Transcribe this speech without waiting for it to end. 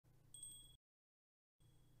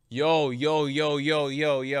Yo, yo, yo, yo,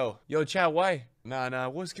 yo, yo. Yo, Chad, why? Nah,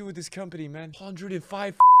 what's good with this company, man?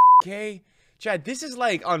 105K? Chad, this is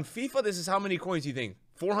like, on FIFA, this is how many coins you think?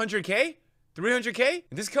 400K? 300K?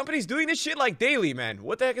 This company's doing this shit like daily, man.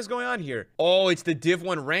 What the heck is going on here? Oh, it's the Div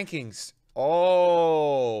 1 rankings.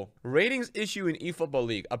 Oh, ratings issue in eFootball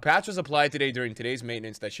League. A patch was applied today during today's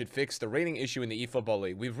maintenance that should fix the rating issue in the eFootball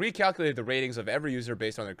League. We've recalculated the ratings of every user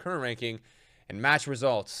based on their current ranking and match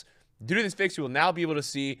results. Due to this fix, you will now be able to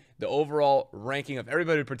see the overall ranking of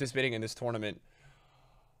everybody participating in this tournament.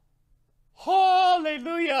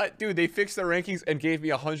 Hallelujah! Dude, they fixed the rankings and gave me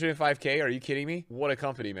 105K. Are you kidding me? What a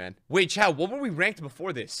company, man. Wait, Chad, what were we ranked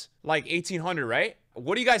before this? Like 1800, right?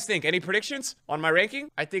 What do you guys think? Any predictions on my ranking?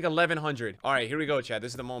 I think 1100. All right, here we go, Chad.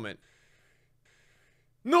 This is the moment.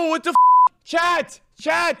 No, what the f? Chat!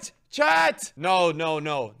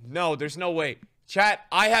 No, there's no way. Chat,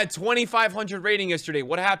 I had 2,500 rating yesterday.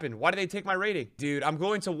 What happened? Why did they take my rating? Dude, I'm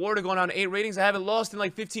going to war to going on 8 ratings. I haven't lost in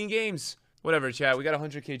like 15 games. Whatever, chat. We got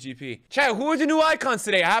 100K GP. Chat, who are the new icons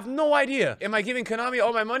today? I have no idea. Am I giving Konami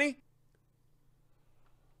all my money?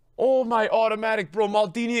 Oh, my automatic, bro.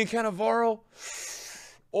 Maldini and Cannavaro.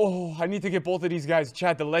 Oh, I need to get both of these guys.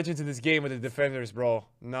 Chat, the legends in this game with the defenders, bro.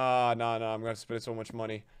 Nah. I'm gonna spend so much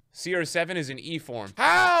money. CR7 is in E form.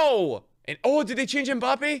 How? And oh, did they change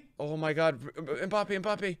Mbappe? Oh my god.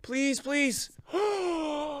 Mbappe. Please.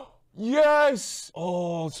 Yes!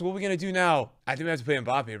 Oh, so what are we gonna do now? I think we have to play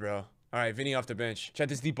Mbappe, bro. Alright, Vinny off the bench. Chat,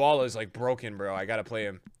 this Dybala is like broken, bro. I gotta play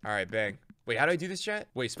him. Alright, bang. Wait, how do I do this, chat?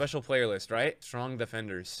 Wait, special player list, right? Strong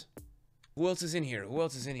defenders. Who else is in here?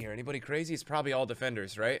 Anybody crazy? It's probably all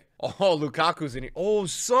defenders, right? Oh, Lukaku's in here. Oh,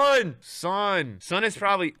 Son is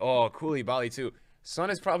probably... Oh, Koulibaly too.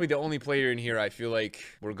 Son is probably the only player in here I feel like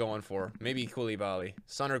we're going for. Maybe Koulibaly.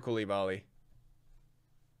 Son or Koulibaly.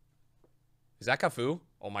 Is that Cafu?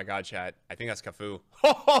 Oh my god, chat. I think that's Cafu.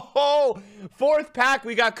 Ho! 4th pack,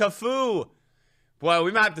 we got Cafu. Well,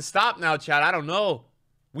 we might have to stop now, chat. I don't know.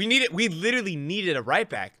 We literally needed a right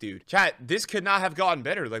back, dude. Chat, this could not have gotten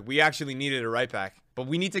better. Like, we actually needed a right back. But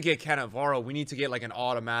we need to get Cannavaro. We need to get, like, an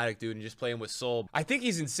automatic, dude, and just play him with Soul. I think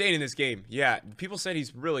he's insane in this game. Yeah, people said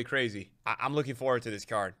he's really crazy. I'm looking forward to this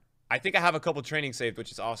card. I think I have a couple trainings saved,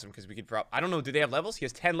 which is awesome, because we could I don't know, do they have levels? He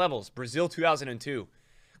has 10 levels. Brazil 2002.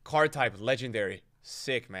 Card type, legendary.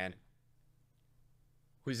 Sick, man.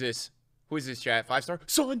 Who's this? Who is this, chat? 5-star?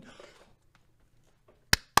 Son!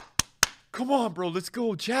 Come on, bro. Let's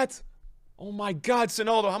go, chat. Oh, my God,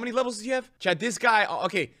 Sonaldo. How many levels does he have? Chat, this guy...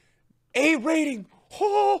 okay. A rating.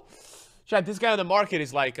 Oh! Chat, this guy on the market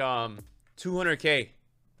is like, 200K.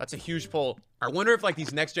 That's a huge pull. I wonder if, like,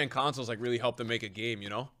 these next-gen consoles, like, really help them make a game, you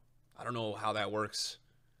know? I don't know how that works.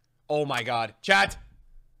 Oh, my God. Chat!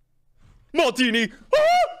 Maldini!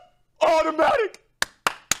 Ah! Automatic!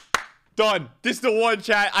 Done. This is the one,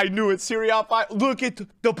 chat. I knew it. Serie A 5. Look at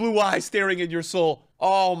the blue eyes staring in your soul.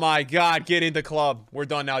 Oh my god. Get in the club. We're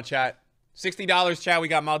done now, chat. $60, chat. We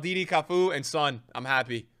got Maldini, Cafu, and Son. I'm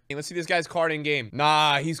happy. Hey, let's see this guy's card in game.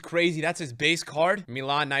 Nah, he's crazy. That's his base card.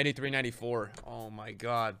 Milan 93-94. Oh my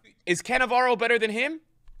god. Is Cannavaro better than him?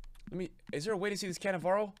 Is there a way to see this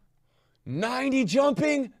Cannavaro? 90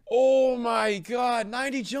 jumping? Oh my god.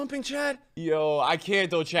 90 jumping, chat? Yo, I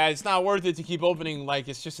can't though, chat. It's not worth it to keep opening. Like,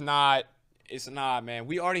 it's just not. It's not, man.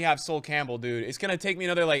 We already have Sol Campbell, dude. It's gonna take me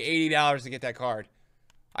another, like, $80 to get that card.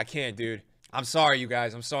 I can't, dude. I'm sorry, you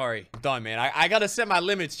guys. I'm sorry. I'm done, man. I gotta set my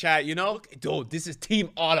limits, chat, you know? Dude, this is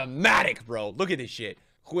team automatic, bro. Look at this shit.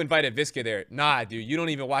 Who invited Visca there? Nah, dude. You don't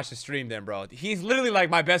even watch the stream then, bro. He's literally, like,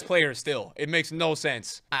 my best player still. It makes no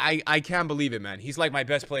sense. I can't believe it, man. He's, like, my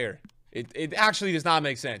best player. It actually does not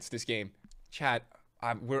make sense, this game. Chat,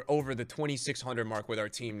 we're over the 2,600 mark with our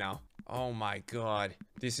team now. Oh my god.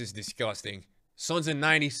 This is disgusting. Son's in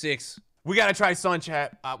 96. We gotta try Son,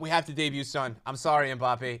 chat. We have to debut Son. I'm sorry,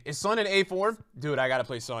 Mbappe. Is Son in A form? Dude, I gotta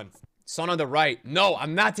play Son. Son on the right. No,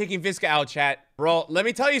 I'm not taking Visca out, chat. Bro, let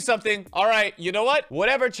me tell you something. Alright, you know what?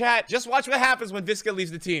 Whatever, chat. Just watch what happens when Visca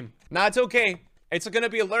leaves the team. Nah, it's okay. It's gonna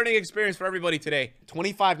be a learning experience for everybody today.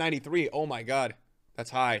 25.93. Oh my god. That's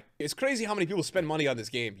high. It's crazy how many people spend money on this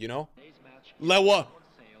game, you know? Lewa.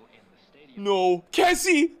 No.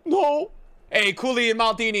 Kessie. No. Hey, Cooley and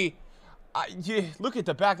Maldini. Yeah, look at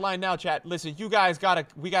the back line now, chat. Listen, you guys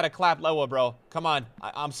we gotta clap Lewa, bro. Come on.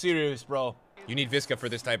 I'm serious, bro. You need Visca for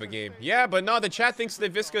this type of game. Yeah, but no, the chat thinks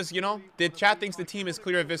that Visca's, you know, the chat thinks the team is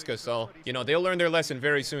clear of Visca, so, you know, they'll learn their lesson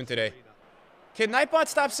very soon today. Can Nightbot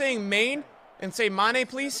stop saying main and say Mane,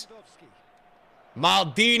 please?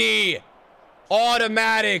 Maldini.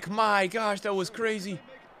 Automatic. My gosh, that was crazy.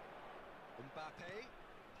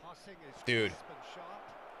 Dude.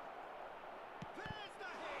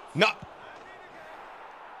 No.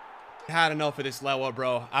 Had enough of this Lewa,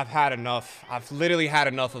 bro. I've had enough. I've literally had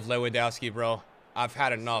enough of Lewandowski, bro. I've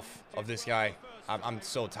had enough of this guy. I'm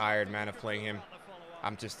so tired, man, of playing him.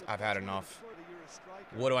 I've had enough.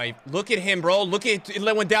 What do I... Look at him, bro. Look at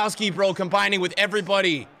Lewandowski, bro, combining with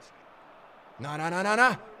everybody.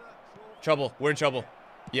 Nah. Trouble. We're in trouble.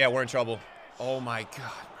 Yeah, we're in trouble. Oh, my God,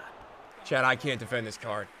 man. Chad, I can't defend this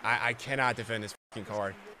card. I cannot defend this fucking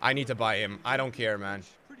card. I need to buy him. I don't care, man.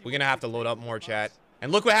 We're gonna have to load up more, chat.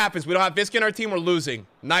 And look what happens. We don't have Visca in our team. We're losing.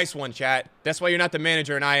 Nice one, chat. That's why you're not the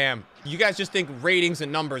manager and I am. You guys just think ratings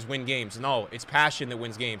and numbers win games. No, it's passion that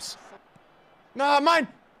wins games. Not mine.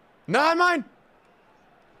 Not mine.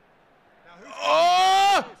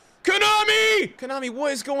 Oh! Konami! Konami,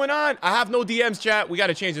 what is going on? I have no DMs, chat. We got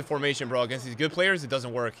to change the formation, bro. Against these good players, it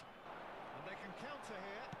doesn't work. And they can counter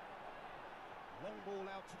here. Long ball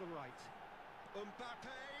out to the right. Mbappe.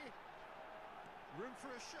 Room for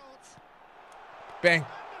a shot. Bang.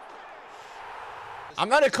 I'm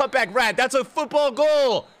not a cutback rat. That's a football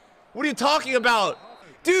goal. What are you talking about?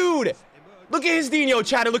 Dude, look at his Dino,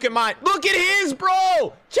 chat, and look at mine. Look at his,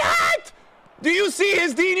 bro. Chat. Do you see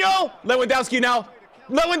his Dino? Lewandowski now.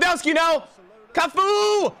 Lewandowski now.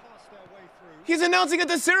 Cafu. He's announcing at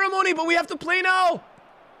the ceremony, but we have to play now.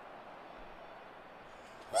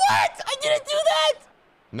 What? I didn't do that.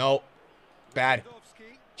 No. Bad.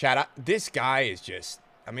 Chat, this guy is just...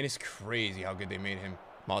 I mean, it's crazy how good they made him.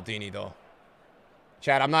 Maldini, though.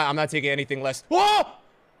 Chad, I'm not taking anything less. Whoa!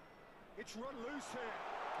 It's run loose here.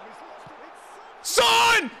 And he's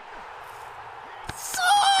lost it. Son!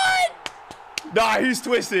 Son! Nah, he's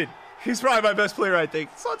twisted. He's probably my best player, I think.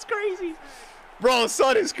 Son's crazy. Bro,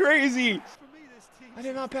 Son is crazy. I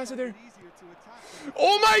did not pass it there.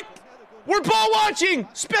 Oh my... We're ball watching.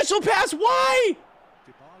 Special pass. Why?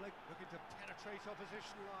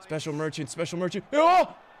 Special merchant. Special merchant.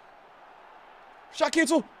 Oh! Shot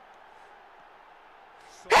cancel.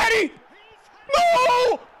 Hattie!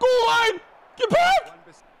 No! Goal line! Get back!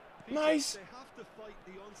 Nice.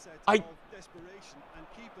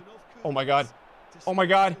 Oh my God. Oh my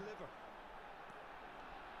God.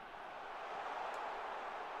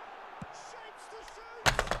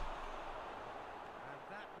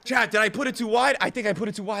 Chat, did I put it too wide? I think I put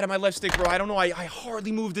it too wide on my left stick, bro. I don't know. I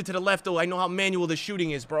hardly moved it to the left, though. I know how manual the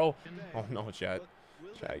shooting is, bro. Oh, no, chat.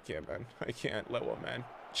 Chat, I can't, man. I can't. Lewa, man.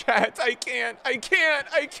 Chat, I can't. I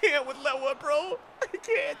can't with Lewa, bro. I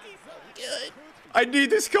can't. He's so good. I need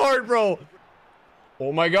this card, bro.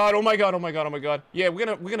 Oh, my God. Oh, my God. Oh, my God. Oh, my God. Yeah, we're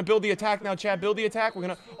gonna build the attack now, chat. Build the attack. We're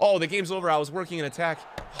gonna... Oh, the game's over. I was working an attack.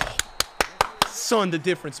 Son, the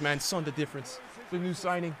difference, man. Son, the difference. The new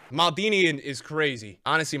signing. Maldini is crazy.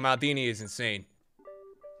 Honestly, Maldini is insane.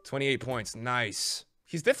 28 points. Nice.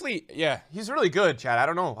 He's definitely, yeah, he's really good, Chad. I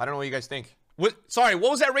don't know what you guys think. Sorry,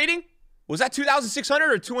 what was that rating? Was that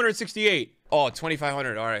 2,600 or 268? Oh,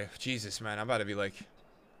 2,500. All right. Jesus, man. I'm about to be like...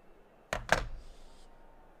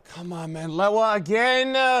 Come on, man. Lewa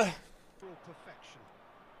again.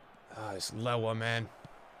 This Lewa, man.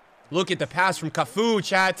 Look at the pass from Cafu,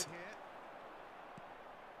 chat.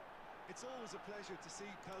 It's always a pleasure to see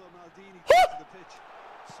Maldini to the pitch.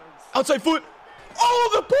 Outside foot. Oh,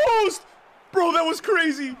 the post. Bro, that was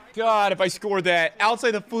crazy. God, if I scored that.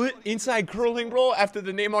 Outside the foot, inside curling, bro. After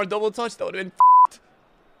the Neymar double touch, that would have been f***ed.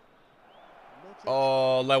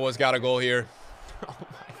 Oh, Lewa's got a goal here. Oh,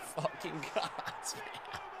 my fucking God, man.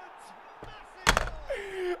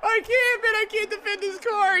 I can't, man. I can't defend this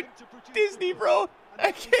card. Disney, bro.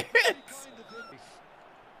 I can't.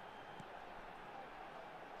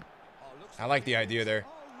 I like the idea there.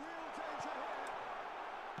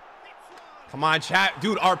 Come on, chat.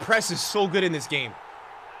 Dude, our press is so good in this game.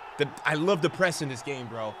 I love the press in this game,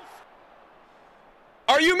 bro.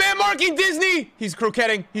 Are you man marking Disney? He's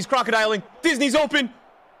croquetting. He's crocodiling. Disney's open.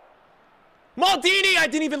 Maldini. I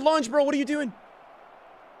didn't even launch, bro. What are you doing?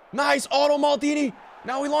 Nice. Auto Maldini.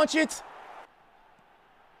 Now we launch it.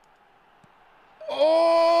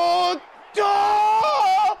 Oh.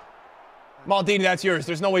 Duh! Maldini, that's yours.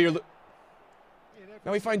 There's no way you're...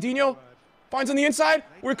 Now we find Dino. Finds on the inside.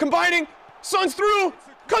 We're combining. Son's through.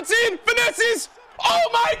 Cuts in. Finesses. Oh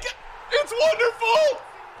my God. It's wonderful.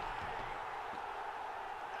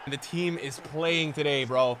 The team is playing today,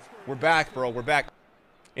 bro. We're back, bro. We're back.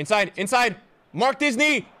 Inside. Inside. Mark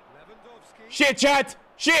Disney. Shit, chat.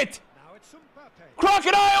 Shit.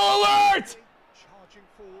 Crocodile alert.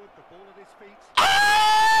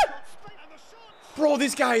 Ah! Bro,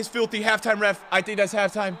 this guy is filthy. Halftime ref. I think that's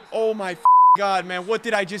halftime. Oh my God, man. What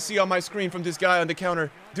did I just see on my screen from this guy on the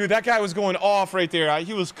counter? Dude, that guy was going off right there.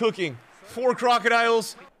 He was cooking. 4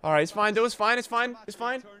 crocodiles. All right, it's fine, though. It's fine. It's fine. It's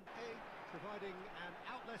fine.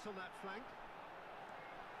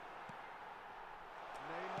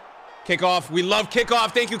 Kickoff. We love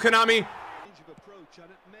kickoff. Thank you, Konami.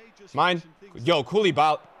 Mine. Yo,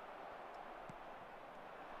 Koulibaly.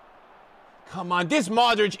 Come on. This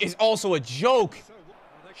Modric is also a joke.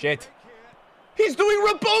 Shit. He's doing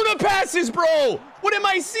Rabona passes, bro. What am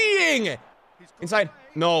I seeing? Inside.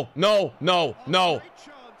 No, no, no, no.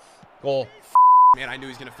 Goal. Man, I knew he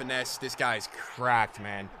was going to finesse. This guy's cracked,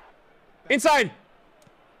 man. Inside.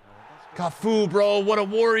 Cafu, bro. What a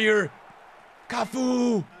warrior.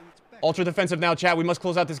 Cafu. Ultra defensive now, chat. We must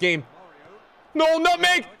close out this game. No,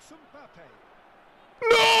 nutmeg.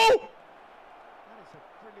 No.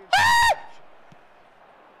 Ah!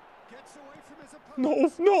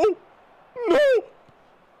 No, no, no.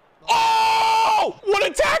 Oh, what a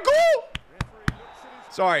tackle.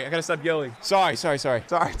 Sorry, I gotta stop yelling. Sorry.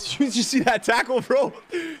 Did you see that tackle, bro?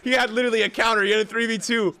 He had literally a counter. He had a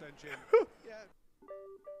 3v2.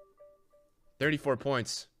 34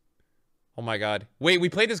 points. Oh my god. Wait, we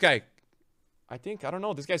played this guy. I don't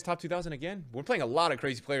know. This guy's top 2,000 again. We're playing a lot of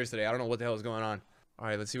crazy players today. I don't know what the hell is going on. All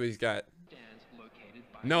right, let's see what he's got.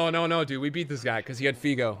 No, dude. We beat this guy because he had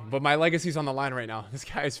Figo. But my legacy's on the line right now. This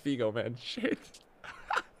guy is Figo, man. Shit.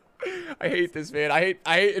 I hate this, man. I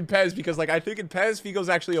hate in PES because, like, I think in PES, Figo's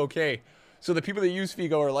actually okay. So the people that use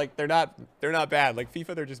Figo are, like, they're not bad. Like,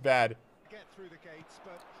 FIFA, they're just bad.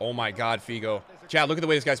 Oh, my God, Figo. Chad, look at the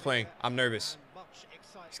way this guy's playing. I'm nervous.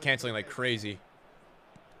 He's canceling like crazy.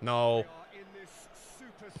 No.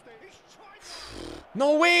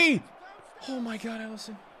 No way! Oh, my God,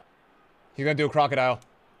 Allison. He's going to do a crocodile.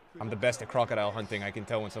 I'm the best at crocodile hunting. I can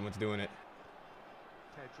tell when someone's doing it.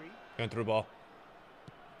 Going through ball.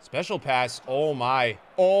 Special pass. Oh, my.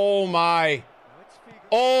 Oh, my.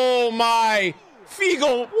 Oh, my.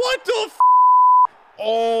 Figo. What the f?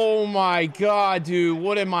 Oh, my God, dude.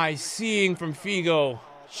 What am I seeing from Figo?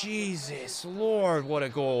 Jesus Lord, what a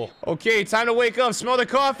goal. Okay, time to wake up. Smell the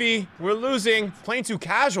coffee. We're losing. Playing too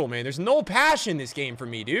casual, man. There's no passion in this game for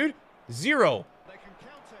me, dude. Zero.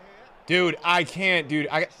 Dude, I can't, dude.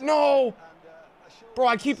 No. Bro,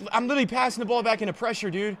 I'm literally passing the ball back into pressure,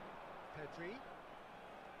 dude.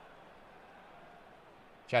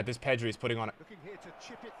 Chad, this Pedri is putting on it.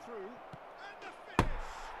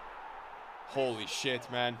 Holy shit,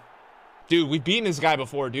 man. Dude, we've beaten this guy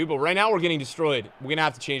before, dude, but right now we're getting destroyed. We're gonna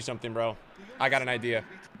have to change something, bro. I got an idea.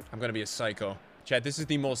 I'm gonna be a psycho. Chad, this is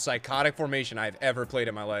the most psychotic formation I've ever played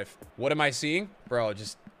in my life. What am I seeing? Bro,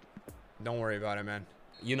 just don't worry about it, man.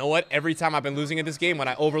 You know what? Every time I've been losing in this game, when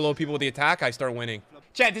I overload people with the attack, I start winning.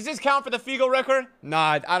 Chad, does this count for the Figo record?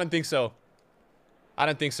 Nah, I don't think so. I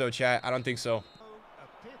don't think so, chat. I don't think so.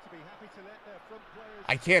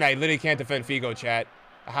 I literally can't defend Figo, chat.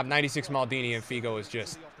 I have 96 Maldini and Figo is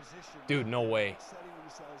just... Dude, no way.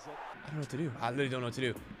 I don't know what to do. I literally don't know what to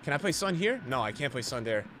do. Can I play Son here? No, I can't play Son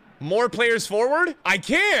there. More players forward? I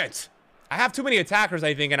can't! I have too many attackers,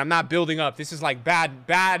 I think, and I'm not building up. This is like bad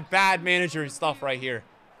manager stuff right here.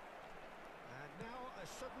 And now a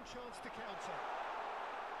sudden chance to counter.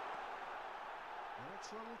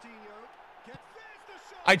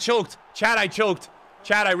 I choked. Chad, I choked.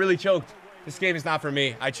 Chad, I really choked. This game is not for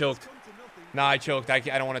me. I choked. Nah, I choked. I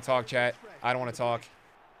don't want to talk, chat. I don't want to talk.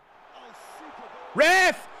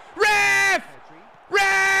 Ref! Ref!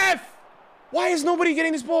 Ref! Why is nobody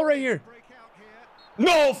getting this ball right here?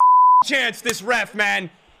 No chance, this ref, man.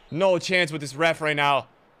 No chance with this ref right now.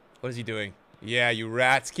 What is he doing? Yeah, you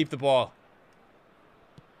rats. Keep the ball.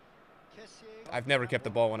 I've never kept the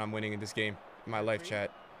ball when I'm winning in this game. In my life,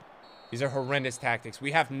 chat. These are horrendous tactics.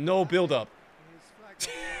 We have no build-up.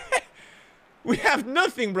 We have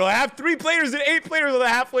nothing, bro. I have 3 players and 8 players on the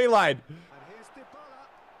halfway line.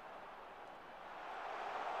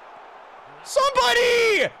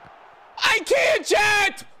 Somebody! I can't,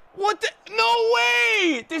 chat! What the? No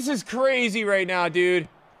way! This is crazy right now, dude.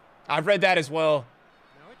 I've read that as well.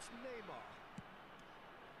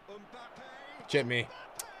 Chip me.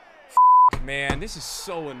 Man, this is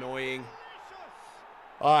so annoying.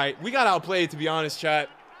 Alright, we got outplayed, to be honest, chat.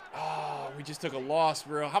 Oh, we just took a loss,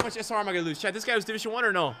 bro. How much SR am I gonna lose? Chat, this guy was Division 1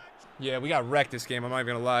 or no? Yeah, we got wrecked this game. I'm not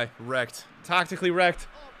even gonna lie. Wrecked. Tactically wrecked.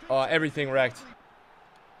 Everything wrecked.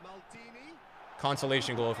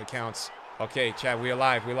 Consolation goal if it counts. Okay, chat, we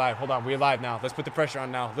alive. We alive. Hold on, we alive now. Let's put the pressure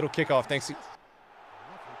on now. Little kickoff. Thanks.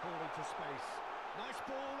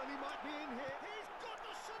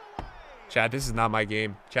 Chat, this is not my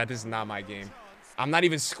game. Chat, this is not my game. I'm not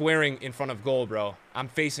even squaring in front of goal, bro. I'm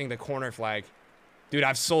facing the corner flag. Dude,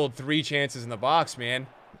 I've sold 3 chances in the box, man.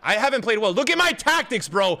 I haven't played well. Look at my tactics,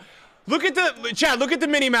 bro. Look at the... Chat, look at the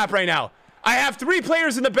mini-map right now. I have 3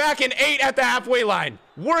 players in the back and 8 at the halfway line.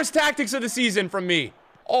 Worst tactics of the season from me.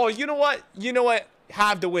 Oh, you know what? You know what?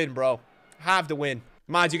 Have to win, bro. Have to win.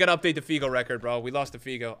 Mods, you gotta update the Figo record, bro. We lost the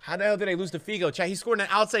Figo. How the hell did I lose the Figo? Chat, he scored an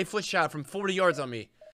outside foot shot from 40 yards on me.